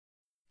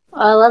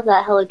I love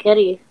that Hello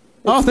Kitty.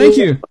 Oh, thank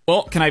you.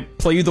 Well, can I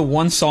play you the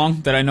one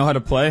song that I know how to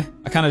play?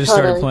 I kind of just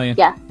started playing.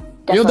 Yeah,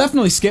 definitely. You'll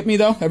definitely skip me,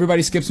 though.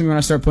 Everybody skips me when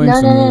I start playing.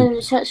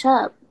 No, shut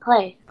up.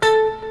 Play.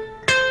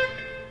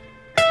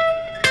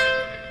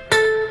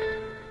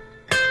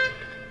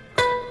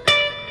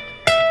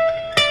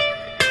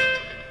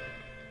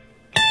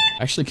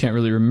 I actually can't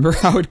really remember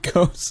how it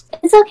goes.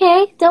 It's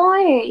okay. Don't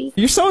worry.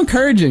 You're so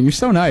encouraging. You're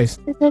so nice.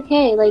 It's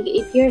okay. Like,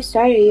 if you're a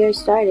starter, you're a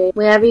starter.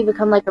 Whenever you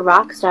become, like, a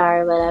rock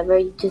star or whatever,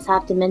 you just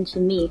have to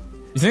mention me.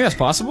 You think that's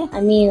possible?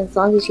 I mean, as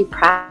long as you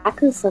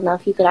practice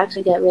enough, you could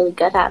actually get really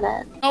good at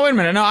it. Oh, wait a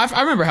minute. No, I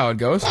remember how it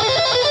goes.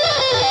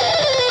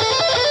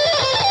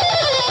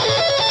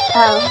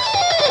 Oh.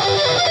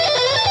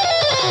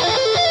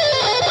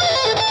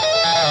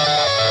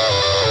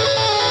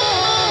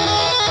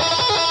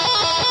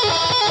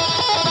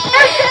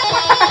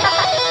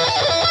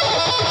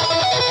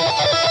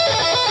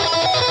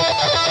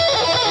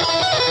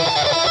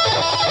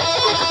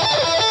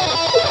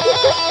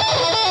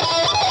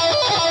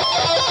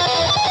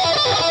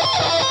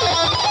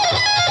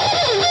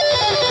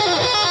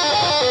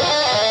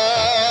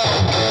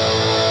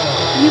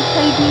 You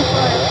played me for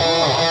a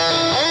fool.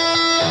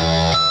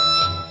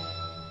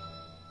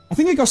 I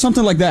think it goes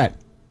something like that.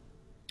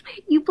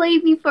 You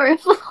played me for a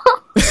fool.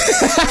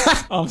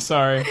 I'm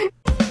sorry.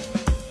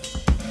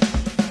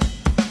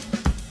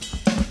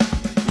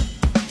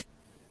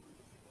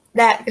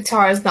 That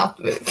guitar is not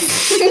the move.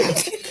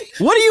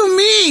 What do you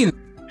mean?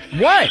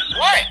 What?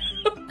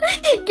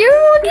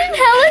 You're looking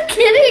Hello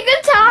Kitty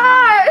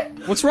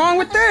guitar! What's wrong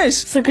with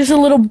this? It's like it's a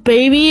little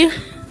baby.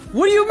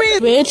 What do you mean?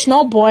 Bitch,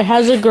 no boy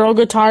has a girl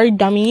guitar, you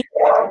dummy.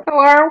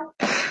 Hello?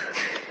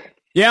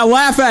 Yeah,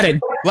 laugh at it.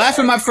 Laugh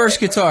at my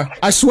first guitar.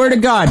 I swear to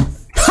God. Ha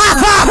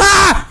ha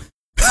ha!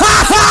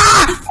 Ha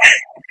ha!